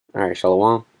Alright,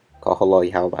 Shalom. Call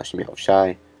Halal Yahweh Bashim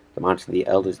Yahushai. The honor to the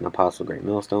elders and apostles, great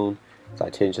millstone.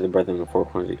 Citation to the brethren in the four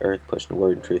corners of the earth, pushing the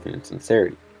word and truth and in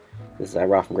sincerity. This is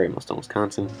Ira from Great Millstone,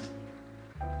 Wisconsin.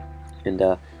 And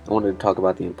I wanted to talk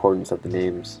about the importance of the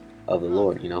names of the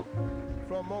Lord, the Yahweh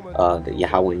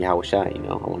and Yahushai,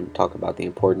 I wanted to talk about the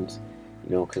importance,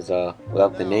 because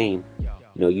without the name,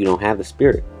 you don't have the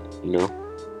spirit,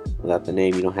 Without the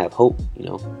name, you don't have hope,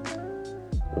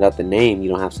 Without the name, you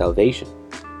don't have salvation.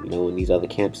 In these other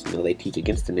camps, they teach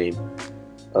against the name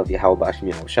of Yahweh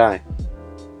Bashim Yahushai.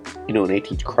 And they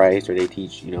teach Christ, or they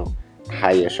teach,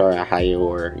 Haya Shara Haya,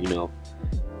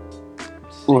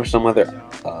 or some other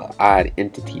odd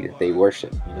entity that they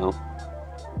worship, And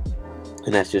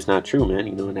that's just not true, man,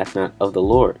 and that's not of the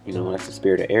Lord, that's the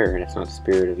spirit of error. That's not the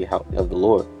spirit of the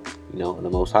Lord, of the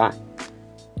Most High.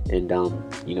 And,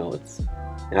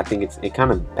 and I think it kind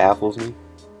of baffles me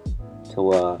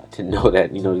to know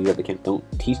that the other camps don't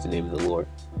teach the name of the Lord.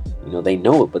 They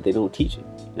know it, but they don't teach it.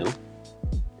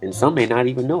 And some may not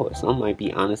even know it. Some might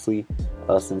be honestly,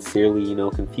 sincerely,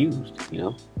 confused.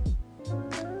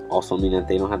 Also mean that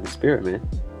they don't have the Spirit, man.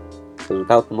 Because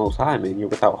without the Most High, man, you're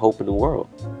without hope in the world,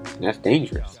 and that's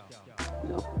dangerous.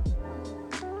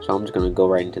 So I'm just gonna go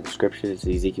right into the scriptures.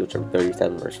 Ezekiel chapter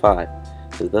 37, verse 5.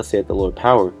 It says, "Thus saith the Lord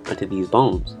power unto these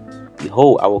bones.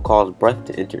 Behold, I will cause breath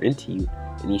to enter into you,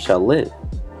 and ye shall live."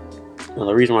 Now,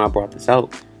 the reason why I brought this out,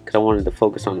 because I wanted to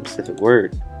focus on a specific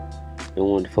word. I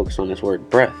wanted to focus on this word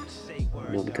breath.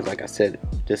 Because like I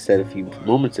just said a few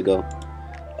moments ago,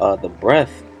 the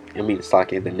breath, it's like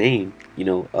the name,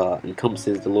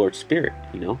 encompasses the Lord's Spirit,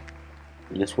 And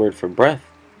this word for breath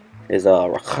is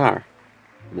rachar,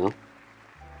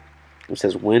 It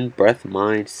says wind, breath,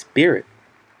 mind, spirit,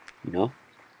 It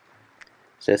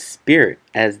says spirit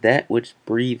as that which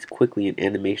breathes quickly in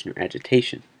animation or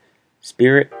agitation.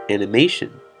 Spirit,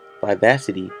 animation,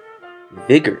 vivacity,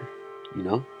 vigor,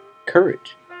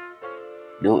 courage.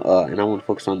 And I want to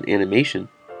focus on animation.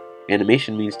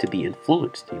 Animation means to be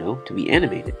influenced, to be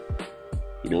animated,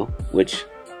 which,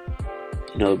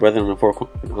 the brethren on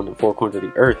the four corners of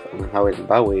the earth, on the highways and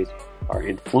byways, are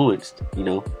influenced,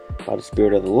 by the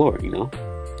Spirit of the Lord, And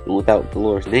without the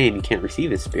Lord's name, you can't receive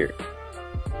His Spirit.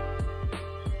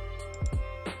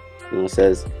 It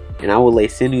says, "And I will lay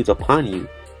sinews upon you,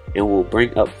 and will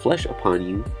bring up flesh upon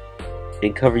you,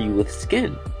 and cover you with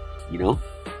skin,"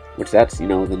 Which that's, the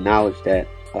knowledge that,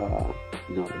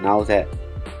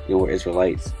 we're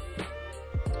Israelites,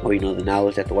 or, the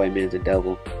knowledge that the white man's the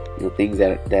devil, things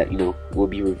that will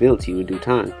be revealed to you in due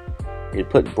time. And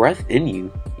put breath in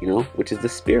you, which is the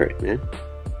Spirit, man.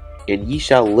 And ye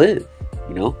shall live,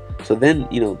 So then,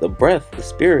 the breath, the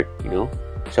Spirit,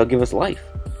 shall give us life.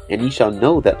 And ye shall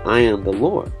know that I am the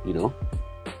Lord,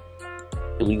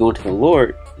 And we go into the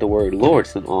Lord, the word Lord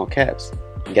is in all caps.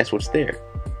 And guess what's there?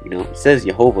 It says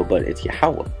Jehovah, but it's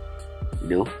Yahweh,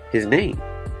 His name.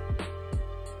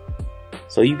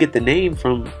 So you get the name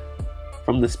from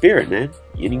the Spirit, man.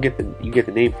 And you get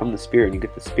the name from the Spirit, and you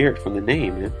get the Spirit from the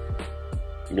name, man.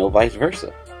 Vice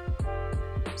versa.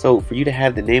 So for you to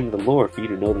have the name of the Lord, for you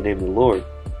to know the name of the Lord,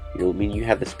 mean you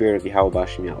have the Spirit of Yahweh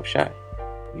Bashim Yahushai,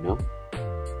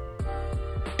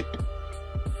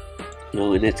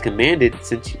 and it's commanded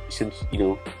since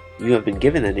you have been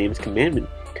given that name. It's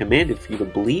commanded for you to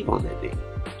believe on that name,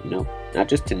 not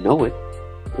just to know it,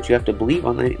 but you have to believe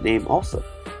on that name also,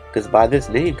 because by this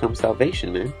name comes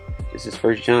salvation, man. This is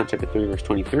 1 John chapter 3, verse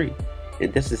 23,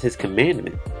 and this is His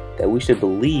commandment, that we should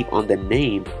believe on the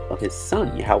name of His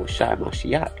Son, Yahushua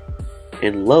Mashiach,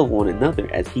 and love one another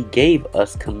as He gave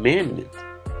us commandments,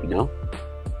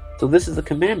 So this is a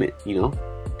commandment,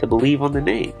 to believe on the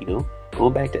name,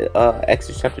 Going back to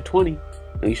Exodus chapter 20,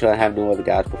 you shall have no other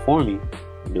gods before me,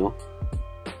 and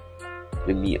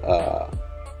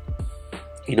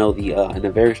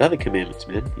the various other commandments,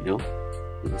 man,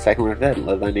 And the second one after that,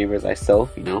 love thy neighbor as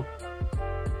thyself,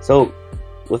 So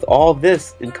with all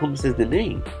this encompasses the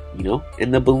name,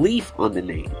 and the belief on the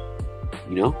name,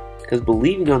 because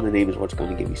believing on the name is what's going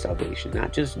to give you salvation,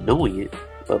 not just knowing it,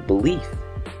 but belief.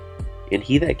 And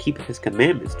he that keepeth His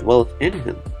commandments dwelleth in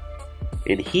Him,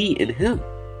 and He in him.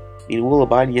 Will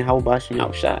abide in Yahweh Bashim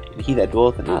Yahushai, and He that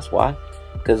dwelleth in us. Why?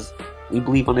 Because we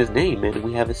believe on His name, man, and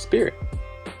we have His Spirit.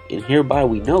 And hereby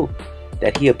we know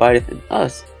that He abideth in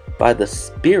us by the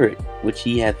Spirit which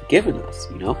He hath given us,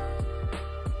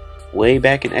 Way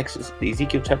back in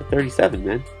Ezekiel chapter 37,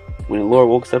 man, when the Lord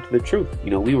woke us up to the truth.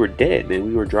 We were dead, man.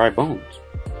 We were dry bones.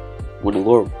 When the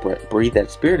Lord breathed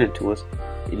that Spirit into us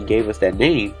and He gave us that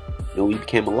name, we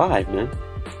became alive, man.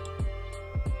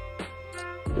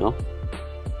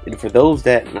 And for those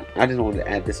that, I just wanted to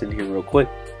add this in here real quick.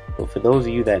 But for those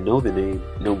of you that know the name,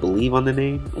 don't believe on the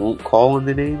name, won't call on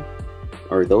the name,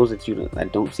 or those that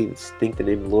don't think the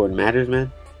name of the Lord matters,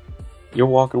 man, you're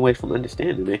walking away from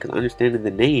understanding, man, because understanding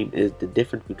the name is the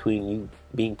difference between you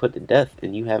being put to death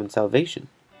and you having salvation.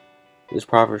 This is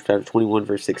Proverbs chapter 21,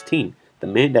 verse 16. The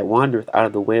man that wandereth out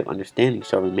of the way of understanding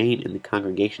shall remain in the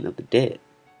congregation of the dead.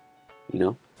 You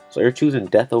know? So you're choosing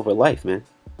death over life, man.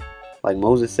 Like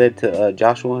Moses said to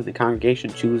Joshua in the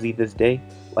congregation, choose ye this day,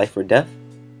 life or death.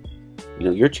 You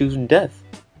know, you're choosing death,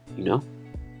 you know,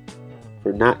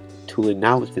 for not to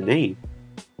acknowledge the name.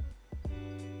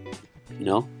 You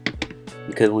know?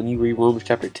 Because when you read Romans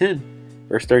chapter 10,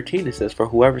 verse 13, it says, for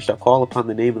whoever shall call upon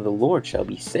the name of the Lord shall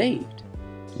be saved.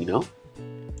 You know?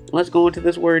 Let's go into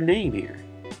this word name here.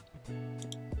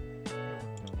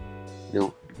 You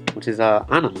know, which is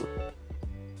anima.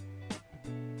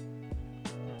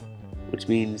 Which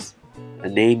means a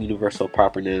name, universal,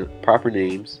 proper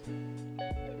names.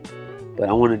 But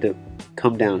I wanted to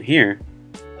come down here.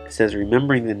 It says,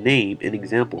 remembering the name, an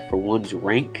example for one's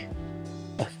rank,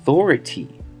 authority,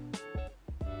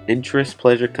 interest,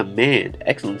 pleasure, command,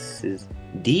 excellences,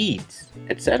 deeds,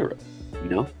 etc. You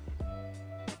know?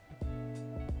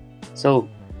 So,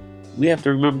 we have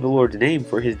to remember the Lord's name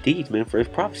for his deeds, man, for his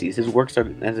prophecies. His works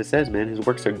are, as it says, man, his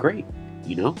works are great,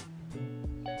 you know?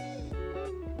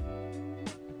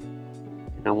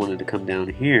 And I wanted to come down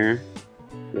here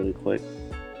really quick.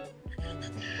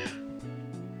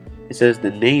 It says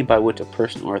the name by which a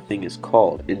person or a thing is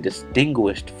called and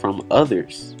distinguished from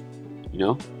others, you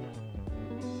know?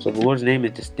 So the Lord's name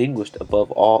is distinguished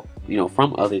above all, you know,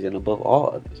 from others and above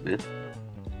all others, man.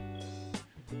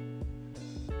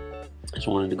 I just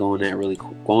wanted to go into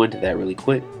that really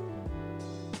quick.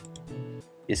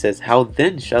 It says, how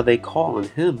then shall they call on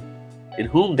him in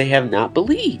whom they have not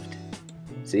believed?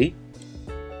 See?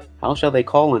 How shall they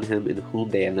call on him in whom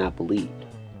they have not believed?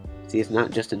 See, it's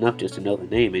not just enough just to know the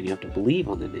name, and you have to believe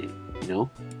on the name, you know?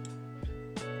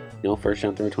 You know, 1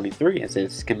 John 3:23, it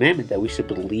says, it's a commandment that we should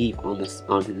believe on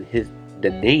the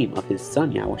name of his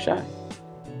son, Yahushua.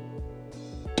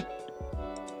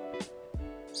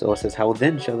 So it says, how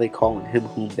then shall they call on him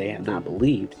whom they have not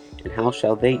believed? And how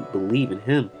shall they believe in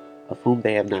him of whom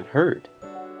they have not heard?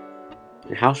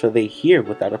 And how shall they hear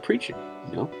without a preacher?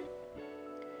 You know?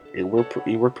 And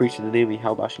we're preaching the name of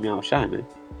Yahweh Shem Yahushua, man.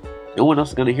 No one else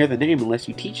is going to hear the name unless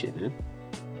you teach it, man.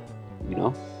 You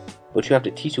know? But you have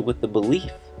to teach it with the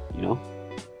belief, you know?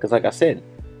 Because like I said,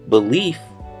 belief,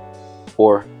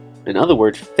 or in other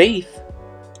words, faith,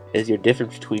 is your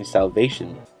difference between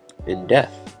salvation and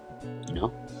death, you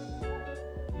know?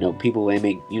 You know, people, they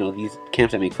make, you know, these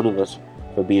camps that make fun of us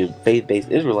for being faith-based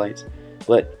Israelites,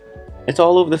 but it's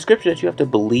all over the scripture that you have to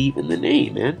believe in the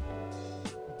name, man.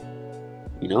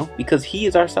 You know, because he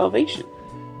is our salvation.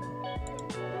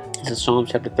 This is Psalm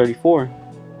chapter 34.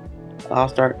 I'll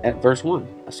start at verse 1.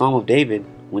 A psalm of David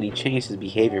when he changed his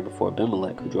behavior before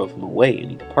Abimelech, who drove him away,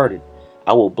 and he departed.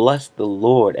 I will bless the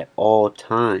Lord at all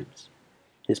times.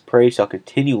 His praise shall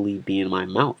continually be in my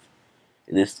mouth.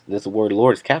 And this word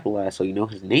Lord is capitalized, so you know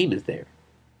his name is there.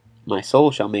 My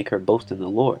soul shall make her boast in the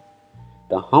Lord.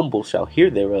 The humble shall hear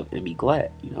thereof and be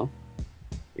glad, you know.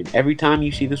 And every time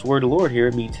you see this word Lord here,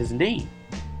 it means his name.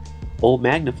 Oh,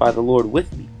 magnify the Lord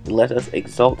with me, and let us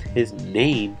exalt his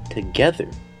name together.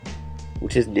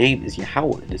 Which his name is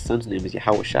Yahweh, and his son's name is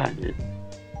Yahushua, man.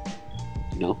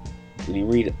 You know, when you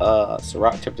read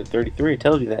Sirach chapter 33, it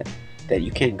tells you that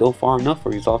you can't go far enough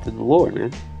for exalting the Lord,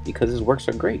 man, because his works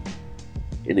are great.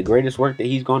 And the greatest work that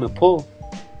he's going to pull,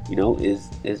 you know, is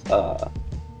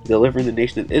delivering the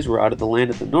nation of Israel out of the land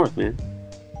of the north, man.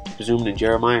 Presumed in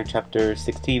Jeremiah chapter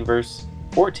 16, verse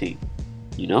 14,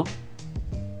 you know.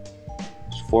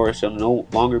 For it shall no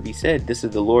longer be said, this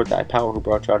is the Lord thy power who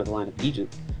brought you out of the land of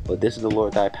Egypt, but this is the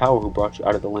Lord thy power who brought you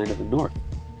out of the land of the north,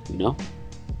 you know.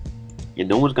 And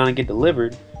no one's going to get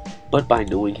delivered but by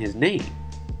knowing his name.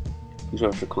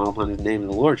 Whosoever shall call upon his name of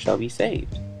the Lord shall be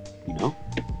saved, you know.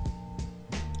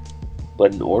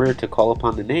 But in order to call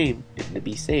upon the name and to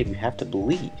be saved, you have to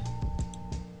believe.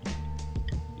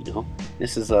 You know,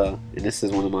 this is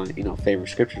one of my, you know, favorite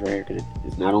scriptures right here, because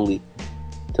it's not only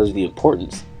tells you the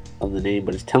importance of the name,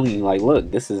 but it's telling you, like,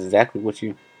 look, this is exactly what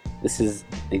you're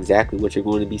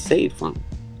going to be saved from.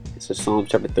 It's Psalm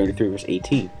chapter 33, verse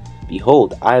 18.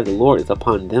 Behold, the eye of the Lord is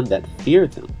upon them that fear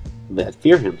him,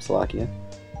 Salakia,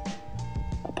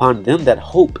 upon them that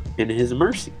hope in his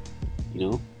mercy. You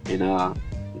know, and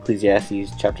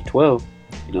Ecclesiastes chapter 12,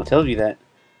 you know, tells you that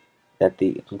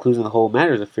the conclusion of the whole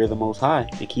matter is to fear the Most High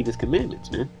and keep his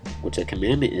commandments, man. Which a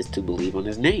commandment is to believe on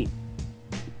his name,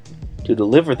 to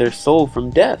deliver their soul from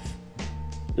death.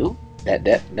 You know,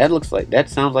 that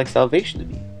sounds like salvation to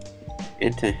me.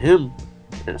 and to him,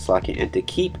 and to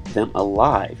keep them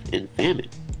alive in famine.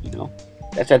 You know,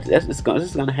 this is going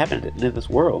to happen at the end of this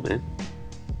world, man.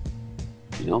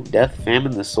 You know, death,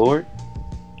 famine, the sword.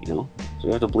 You know, so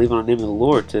we have to believe on the name of the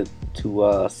Lord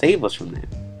to save us from that.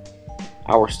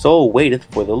 Our soul waiteth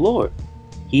for the Lord.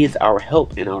 He is our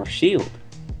help and our shield.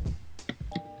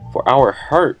 For our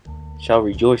heart shall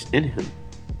rejoice in him,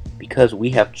 because we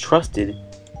have trusted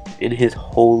in his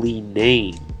holy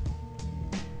name.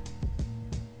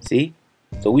 See?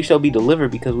 So we shall be delivered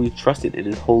because we've trusted in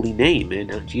his holy name, man.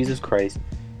 Not Jesus Christ,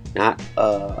 not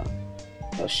a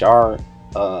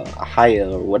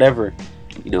Ahaya or whatever,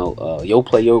 you know,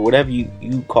 whatever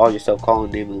you call yourself,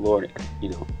 calling the name of the Lord, you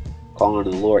know, calling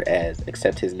on the Lord as,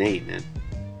 except his name, man.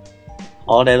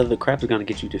 All that other crap is going to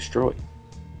get you destroyed,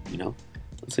 you know.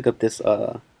 Let's look up this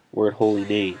word holy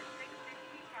name.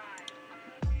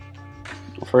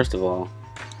 Well, first of all,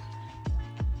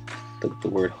 look at the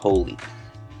word holy,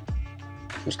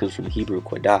 which comes from the Hebrew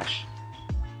Kodash,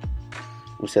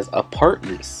 which says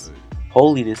apartness,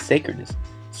 holiness, sacredness,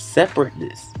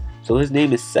 separateness. So his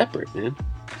name is separate, man.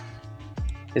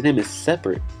 His name is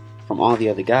separate from all the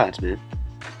other gods, man.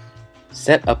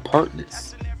 Set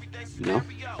apartness, you know.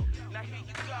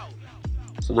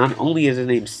 So not only is his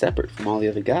name separate from all the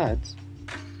other gods,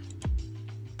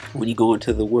 when you go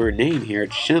into the word name here,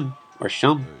 it's Shem or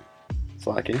Shum,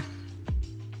 it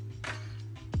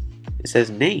says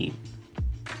name,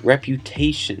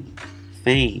 reputation,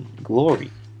 fame,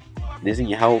 glory. And isn't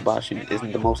Yahweh Bashim,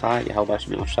 isn't the Most High, Yahweh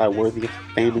Bashim Al-Shai, worthy of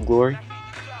fame and glory?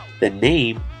 The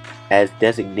name as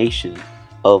designation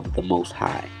of the Most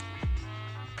High.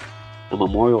 A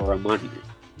memorial or a monument.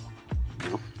 You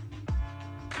know?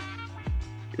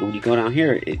 And when you go down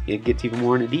here, it gets even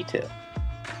more into detail.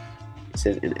 It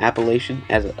says an appellation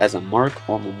as a mark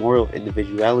or memorial of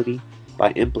individuality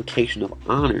by implication of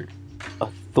honor,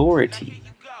 authority.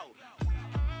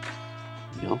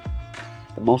 You know?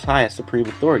 The Most High has supreme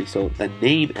authority, so the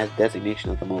name as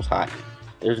designation of the Most High.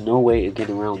 There's no way of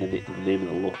getting around the name of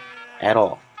the Lord at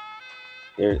all.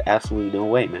 There's absolutely no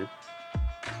way, man.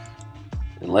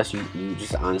 Unless you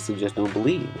just honestly just don't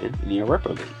believe, man, and you're a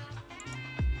reprobate.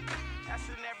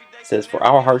 It says, for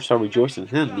our hearts shall rejoice in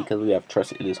him, because we have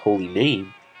trusted in his holy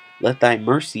name. Let thy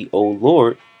mercy, O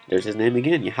Lord, there's his name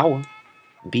again, Yahweh,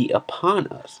 be upon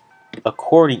us,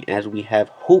 according as we have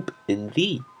hope in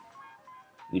thee.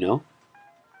 You know?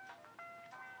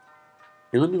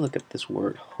 And let me look at this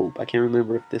word hope. I can't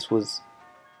remember if this was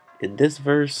in this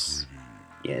verse.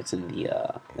 Yeah, it's in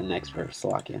the next verse,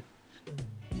 Salakia.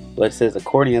 But it says,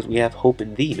 according as we have hope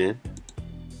in thee, man.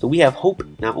 So we have hope.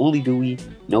 Not only do we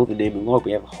know the name of the Lord,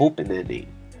 we have hope in that name.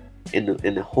 In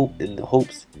the hopes in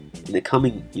the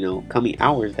coming, you know, coming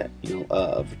hours that, you know,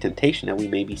 of temptation, that we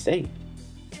may be saved.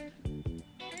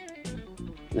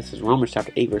 This is Romans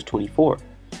chapter 8, verse 24.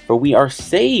 For we are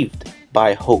saved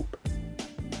by hope.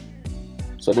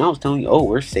 So now it's telling you, oh,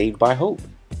 we're saved by hope.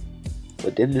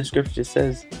 But then the scripture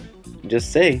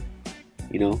just say,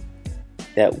 you know,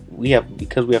 that we have,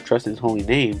 because we have trust in his holy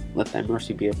name, let thy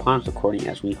mercy be upon us according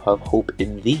as we have hope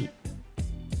in thee.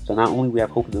 So not only we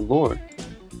have hope in the Lord,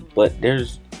 but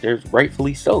there's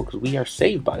rightfully so, because we are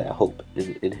saved by that hope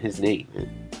in his name,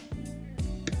 man.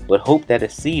 But hope that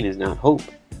is seen is not hope.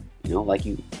 You know, like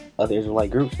other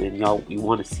Israelite groups, man, you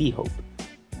want to see hope.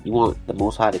 You want the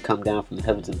Most High to come down from the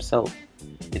heavens himself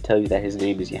and tell you that his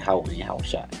name is Yahweh and Yahweh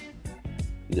Shai.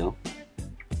 You know?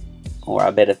 Or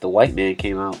I bet if the white man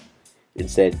came out and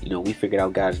said, you know, we figured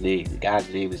out God's name. God's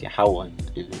name is Yahweh,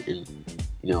 and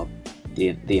you know,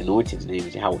 the anointed's name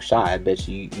is Yahweh Shai. I bet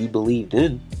you believe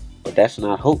then, but that's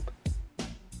not hope.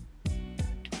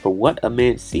 For what a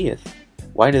man seeth,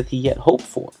 why doth he yet hope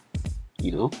for?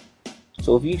 You know?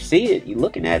 So if you see it, you're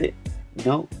looking at it, you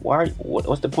know,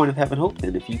 what's the point of having hope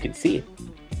then if you can see it?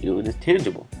 You know, and it's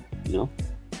tangible, you know?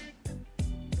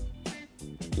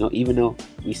 You know, even though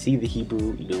we see the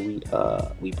Hebrew, you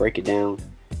know, we break it down,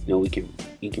 you know, you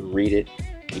can read it,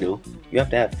 you know, you have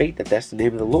to have faith that that's the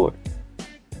name of the Lord.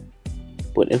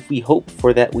 But if we hope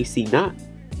for that we see not,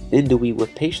 then do we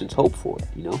with patience hope for it,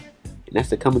 you know? And that's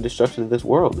the coming destruction of this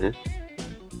world, man.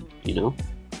 You know?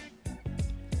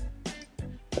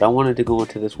 But I wanted to go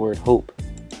into this word hope.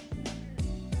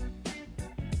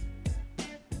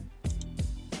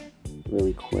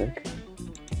 Really quick.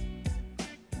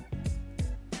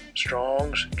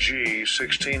 Strong's G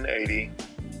 1680,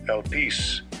 El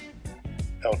Peace.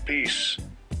 El Peace.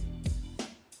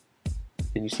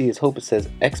 And you see his hope, it says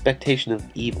expectation of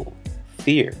evil,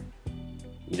 fear.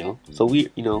 You know, so we're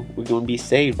going to be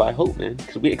saved by hope, man,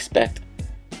 because we expect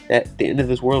that the end of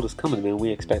this world is coming, man. We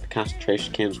expect the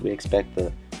concentration camps, we expect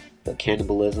the the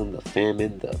cannibalism, the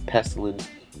famine, the pestilence,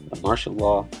 the martial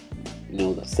law,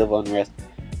 the civil unrest,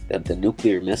 the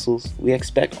nuclear missiles. We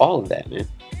expect all of that, man.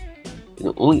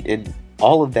 And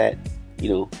all of that,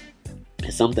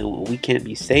 is something we can't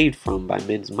be saved from by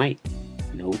men's might.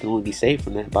 We can only be saved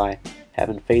from that by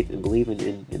having faith and believing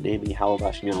in the name of Yahweh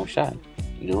Bashem Yahushai,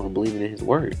 and believing in His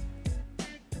word.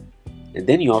 And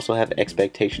then you also have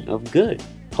expectation of good,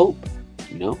 hope,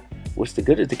 which the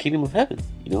good is the kingdom of heaven.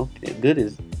 Good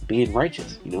is being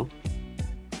righteous. It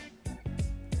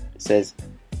says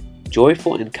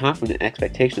joyful and confident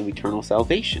expectation of eternal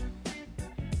salvation.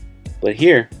 But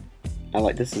here,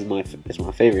 this is my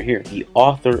favorite here. The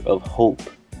author of hope,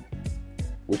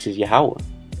 which is Yahweh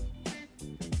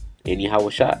and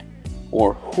Yahushai,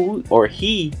 or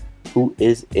He who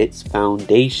is its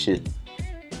foundation.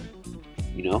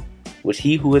 Which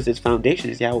He who is its foundation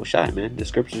is Yahushai, man. The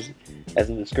scriptures, as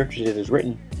in the scriptures it is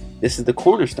written, this is the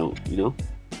cornerstone,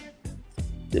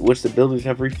 which the builders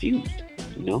have refused.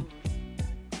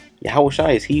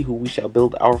 Yahushai is He who we shall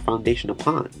build our foundation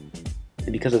upon.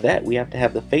 And because of that, we have to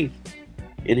have the faith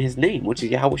in His name, which is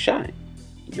Yahushai,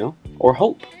 or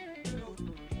hope.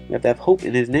 We have to have hope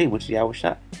in His name, which is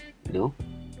Yahushai,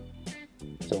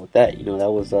 So with that,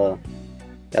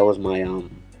 that was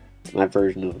my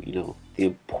version of, the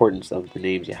importance of the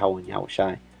names Yahweh and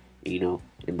Yahushai,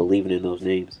 and believing in those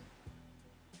names.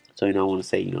 So, I want to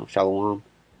say, Shalom,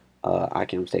 I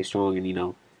can stay strong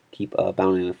and, keep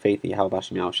abounding in the faith of Yahweh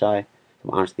Bashem Yahushai.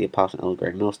 Some honors to the Apostle Elder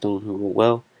Greg Millstone, who ruled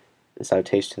well, and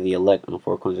salutation to the elect on the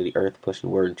four corners of the earth, pushing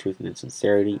the word in truth and in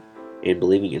sincerity, and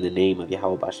believing in the name of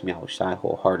Yahweh Bashem Yahushai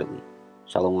wholeheartedly.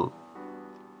 Shalom.